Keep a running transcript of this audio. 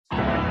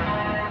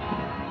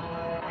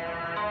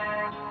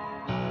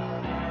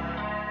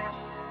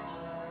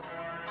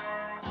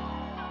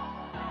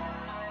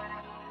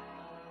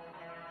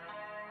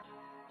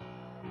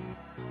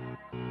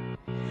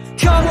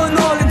Come on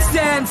all and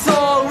stand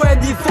tall,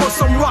 ready for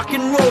some rock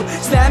and roll.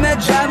 Slama,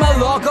 jama,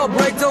 loca,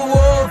 break the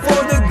wall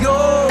for the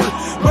gold.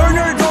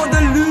 Burnhard on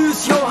the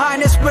loose, your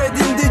highness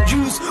spreading the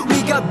juice.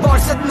 We got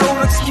bars that no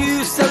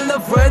excuse, tell a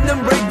friend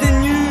and break the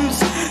news.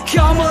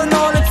 Come on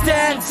all and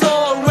stand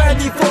tall,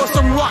 ready for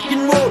some rock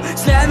and roll.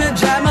 Slama,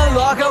 jama,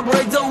 loca,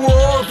 break the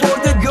wall for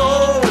the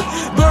gold.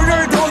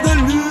 Burnhard on the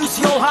loose,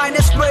 your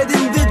highness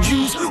spreading the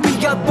juice. We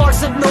got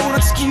bars that no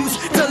excuse,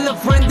 tell a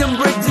friend and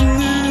break the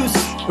news.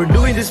 We're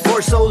doing this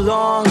for so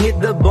long, hit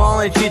the bong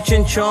like cheech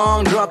and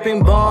chong.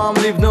 Dropping bomb,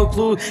 leave no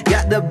clue,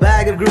 got the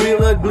bag of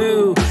gorilla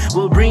glue.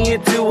 We'll bring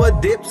it to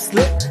a dip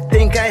slip,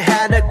 think I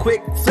had a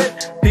quick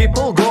flip.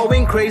 People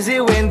going crazy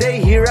when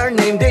they hear our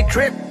name, they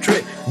trip.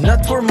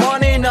 Not for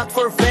money, not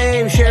for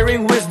fame,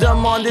 sharing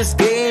wisdom on this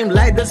game.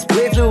 Like the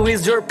spliff to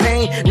ease your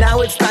pain, now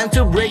it's time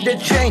to break the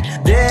chain.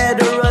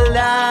 Dead or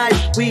alive,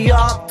 we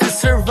opt to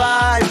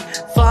survive.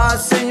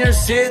 Fasten your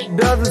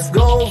seatbelts, let's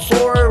go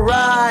for a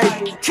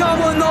ride.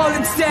 Come on all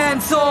and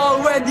stand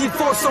tall, ready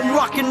for some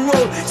rock and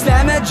roll.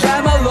 Slama,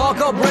 jama,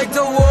 loca, break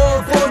the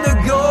wall for the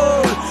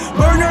gold.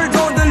 Burnhard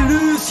on the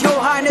loose, your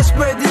highness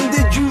spreading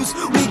the juice.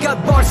 We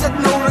got bars that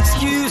no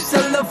excuse,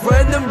 tell a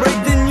friend and break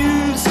the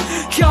news.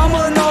 Come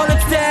on all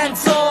and stand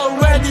tall,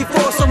 ready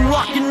for some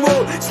rock and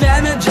roll.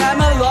 Slama,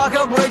 jama,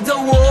 loca, break the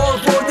wall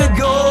for the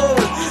gold.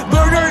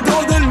 Burnhard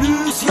on the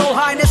loose, your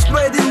highness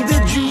spreading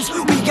the juice.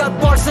 We got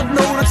bars that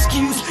no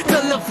excuse,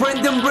 tell a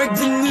friend and break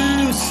the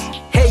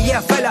news. Hey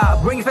yeah fella,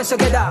 bring your friends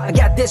together. I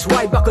got this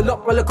right, buckle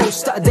up, roller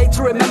coaster, a day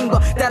to remember.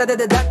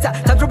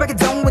 Daradadadat-ta, time to break it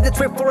down with a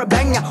trip for a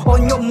banger.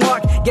 On your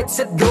mark, get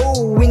set go.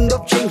 Wind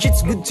of change,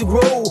 it's good to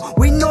grow.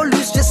 Win or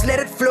lose, just let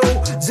it flow.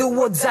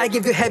 W.O.L.D.O.A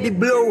give you heavy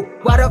blow.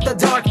 Out of the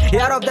dark,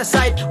 out of the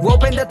sight.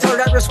 Open the door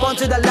that respond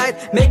to the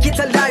light. Make it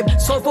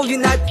alive, soulful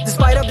unite.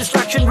 Despite of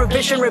distraction,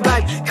 revision,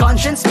 revive.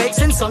 Conscience makes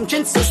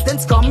assumptions,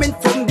 systems coming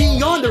from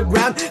the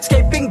underground.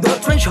 Escaping the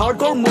trench,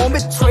 hardcore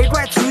moment, straight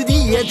right through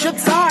the edge of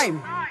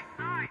time.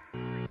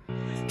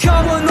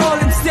 Come on all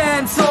and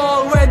stand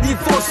tall, ready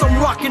for some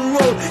rock and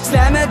roll.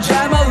 Slama,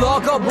 jama,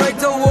 loca, break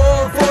the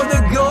wall for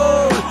the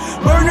gold.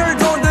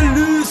 Burnhard on the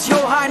loose,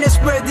 your highness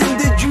spreading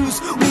the juice.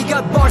 We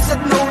got bars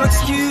that no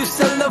excuse,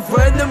 tell a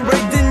friend and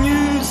break the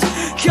news.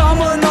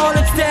 Come on all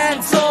and stand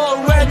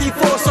tall, ready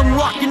for some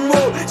rock and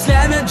roll.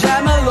 Slama, jama,